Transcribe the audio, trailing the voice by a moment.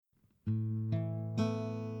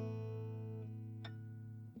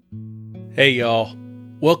Hey y'all,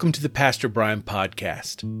 welcome to the Pastor Brian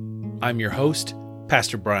Podcast. I'm your host,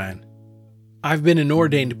 Pastor Brian. I've been an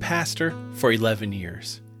ordained pastor for 11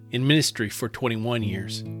 years, in ministry for 21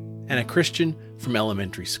 years, and a Christian from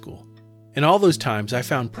elementary school. In all those times, I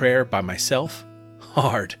found prayer by myself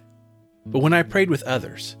hard. But when I prayed with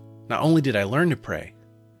others, not only did I learn to pray,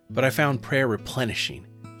 but I found prayer replenishing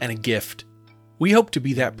and a gift. We hope to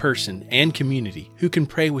be that person and community who can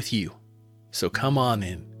pray with you. So come on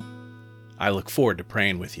in. I look forward to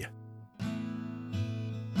praying with you.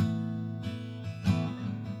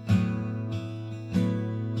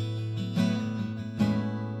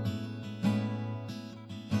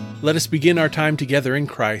 Let us begin our time together in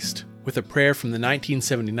Christ with a prayer from the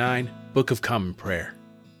 1979 Book of Common Prayer.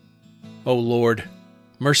 O Lord,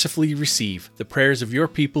 mercifully receive the prayers of your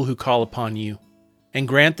people who call upon you, and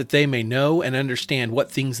grant that they may know and understand what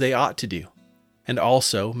things they ought to do, and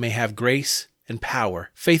also may have grace and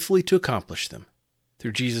power faithfully to accomplish them.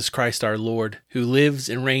 Through Jesus Christ our Lord, who lives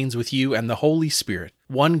and reigns with you and the Holy Spirit,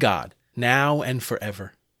 one God, now and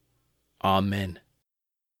forever. Amen.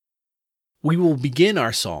 We will begin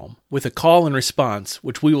our psalm with a call and response,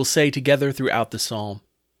 which we will say together throughout the psalm.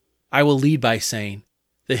 I will lead by saying,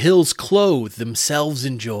 "The hills clothe themselves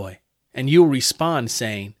in joy," and you will respond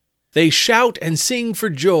saying, "They shout and sing for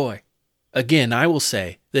joy." Again, I will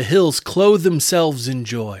say, "The hills clothe themselves in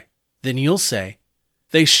joy." Then you'll say,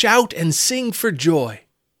 "They shout and sing for joy."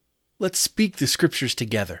 Let's speak the scriptures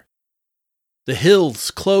together. The hills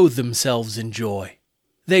clothe themselves in joy.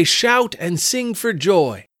 They shout and sing for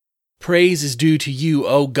joy. Praise is due to you,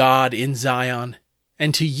 O God, in Zion,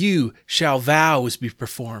 and to you shall vows be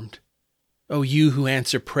performed. O you who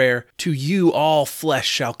answer prayer, to you all flesh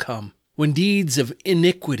shall come. When deeds of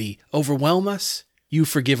iniquity overwhelm us, you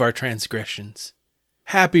forgive our transgressions.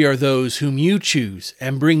 Happy are those whom you choose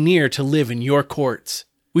and bring near to live in your courts.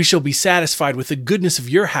 We shall be satisfied with the goodness of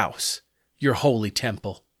your house, your holy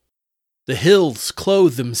temple. The hills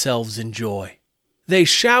clothe themselves in joy. They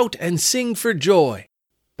shout and sing for joy.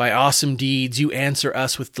 By awesome deeds you answer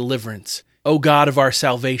us with deliverance. O God of our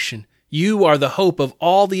salvation, you are the hope of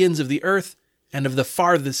all the ends of the earth and of the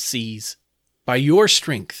farthest seas. By your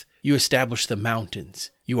strength you establish the mountains.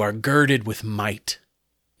 You are girded with might.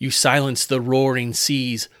 You silence the roaring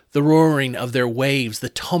seas, the roaring of their waves, the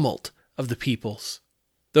tumult of the peoples.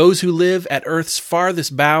 Those who live at earth's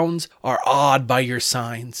farthest bounds are awed by your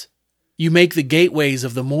signs. You make the gateways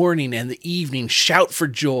of the morning and the evening shout for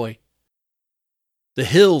joy. The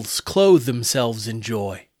hills clothe themselves in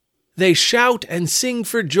joy. They shout and sing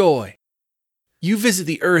for joy. You visit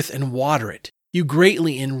the earth and water it. You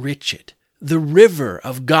greatly enrich it. The river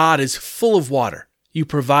of God is full of water. You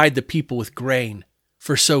provide the people with grain,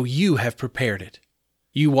 for so you have prepared it.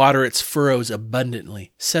 You water its furrows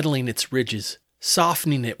abundantly, settling its ridges,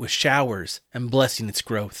 softening it with showers, and blessing its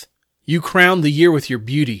growth. You crown the year with your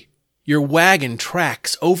beauty. Your wagon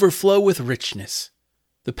tracks overflow with richness.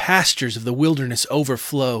 The pastures of the wilderness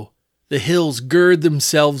overflow. The hills gird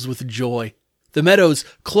themselves with joy. The meadows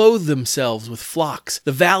clothe themselves with flocks.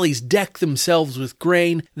 The valleys deck themselves with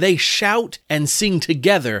grain. They shout and sing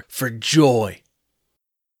together for joy.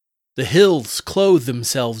 The hills clothe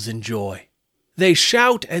themselves in joy. They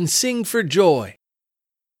shout and sing for joy.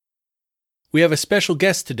 We have a special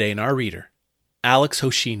guest today in our reader, Alex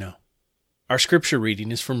Hoshino. Our scripture reading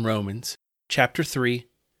is from Romans, chapter 3,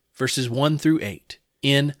 verses 1 through 8,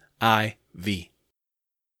 NIV.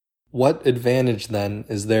 What advantage, then,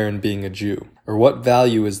 is there in being a Jew? Or what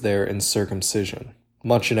value is there in circumcision?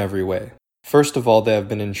 Much in every way. First of all, they have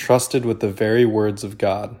been entrusted with the very words of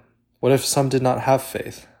God. What if some did not have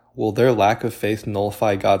faith? Will their lack of faith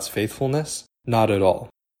nullify God's faithfulness? Not at all.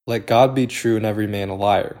 Let God be true and every man a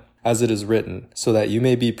liar, as it is written, so that you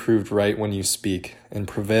may be proved right when you speak, and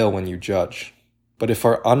prevail when you judge. But if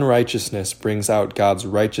our unrighteousness brings out God's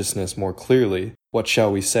righteousness more clearly, what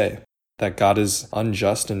shall we say? That God is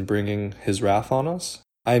unjust in bringing his wrath on us?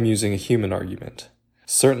 I am using a human argument.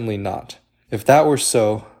 Certainly not. If that were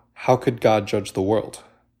so, how could God judge the world?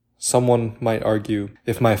 Someone might argue,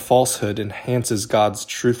 if my falsehood enhances God's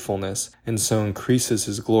truthfulness and so increases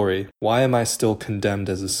his glory, why am I still condemned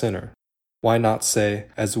as a sinner? Why not say,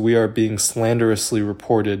 as we are being slanderously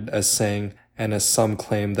reported as saying, and as some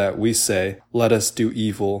claim that we say, let us do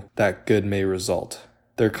evil that good may result.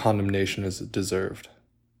 Their condemnation is deserved.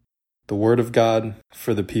 The word of God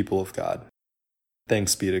for the people of God.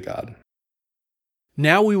 Thanks be to God.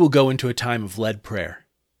 Now we will go into a time of led prayer.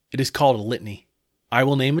 It is called a litany. I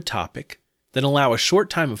will name a topic, then allow a short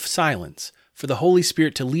time of silence for the Holy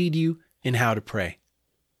Spirit to lead you in how to pray.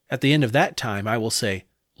 At the end of that time, I will say,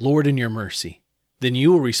 Lord, in your mercy. Then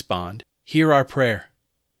you will respond, hear our prayer.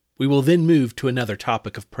 We will then move to another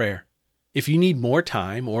topic of prayer. If you need more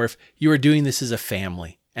time, or if you are doing this as a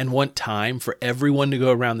family and want time for everyone to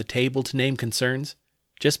go around the table to name concerns,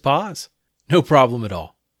 just pause. No problem at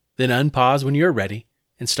all. Then unpause when you're ready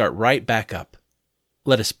and start right back up.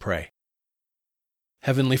 Let us pray.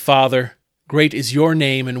 Heavenly Father, great is your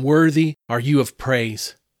name and worthy are you of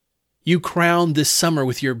praise. You crowned this summer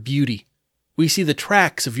with your beauty. We see the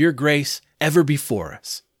tracks of your grace ever before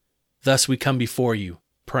us. Thus we come before you,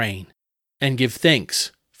 praying, and give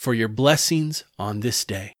thanks for your blessings on this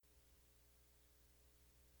day.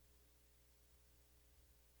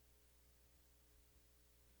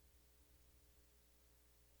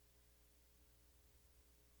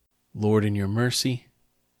 Lord, in your mercy,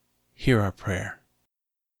 hear our prayer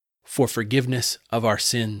for forgiveness of our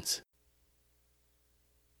sins.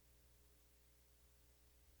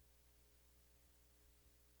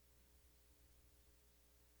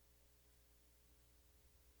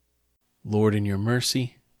 Lord, in your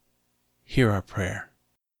mercy, hear our prayer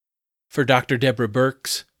for Dr. Deborah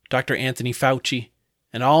Birx, Dr. Anthony Fauci,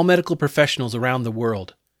 and all medical professionals around the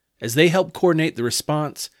world as they help coordinate the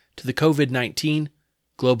response to the COVID-19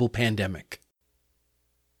 global pandemic.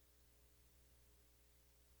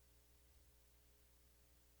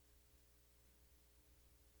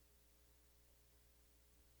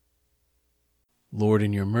 Lord,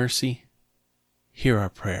 in your mercy, hear our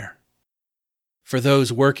prayer for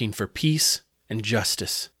those working for peace and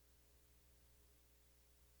justice.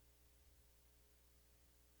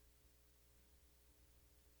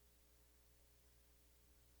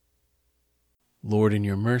 Lord, in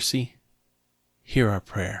your mercy, hear our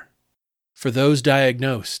prayer for those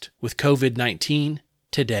diagnosed with COVID-19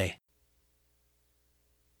 today.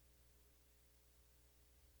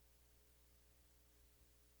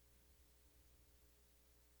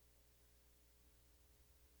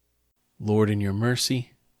 Lord, in your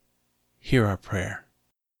mercy, hear our prayer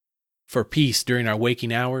for peace during our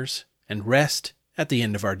waking hours and rest at the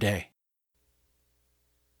end of our day.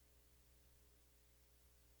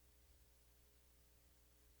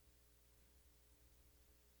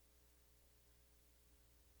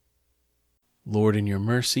 Lord, in your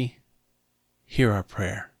mercy, hear our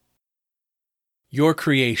prayer. Your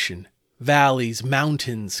creation, valleys,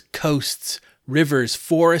 mountains, coasts, rivers,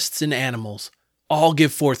 forests, and animals, all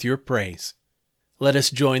give forth your praise. Let us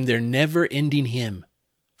join their never-ending hymn,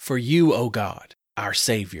 for you, O God, our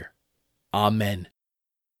Savior. Amen.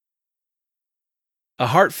 A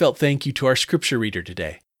heartfelt thank you to our scripture reader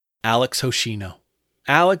today, Alex Hoshino.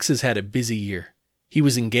 Alex has had a busy year. He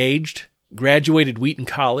was engaged, graduated Wheaton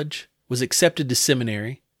College, was accepted to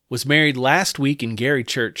seminary, was married last week in Gary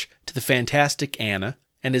Church to the fantastic Anna,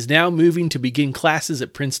 and is now moving to begin classes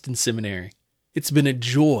at Princeton Seminary. It's been a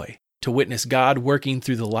joy to witness God working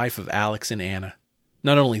through the life of Alex and Anna.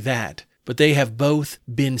 Not only that, but they have both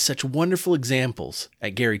been such wonderful examples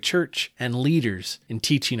at Gary Church and leaders in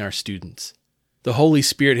teaching our students. The Holy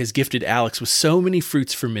Spirit has gifted Alex with so many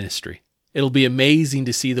fruits for ministry. It'll be amazing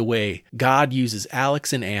to see the way God uses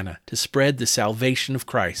Alex and Anna to spread the salvation of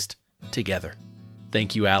Christ together.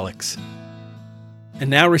 Thank you, Alex. And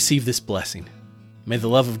now receive this blessing. May the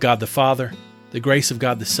love of God the Father, the grace of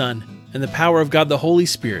God the Son, and the power of God the Holy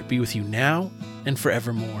Spirit be with you now and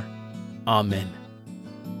forevermore. Amen.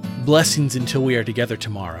 Blessings until we are together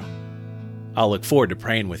tomorrow. I'll look forward to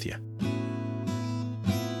praying with you.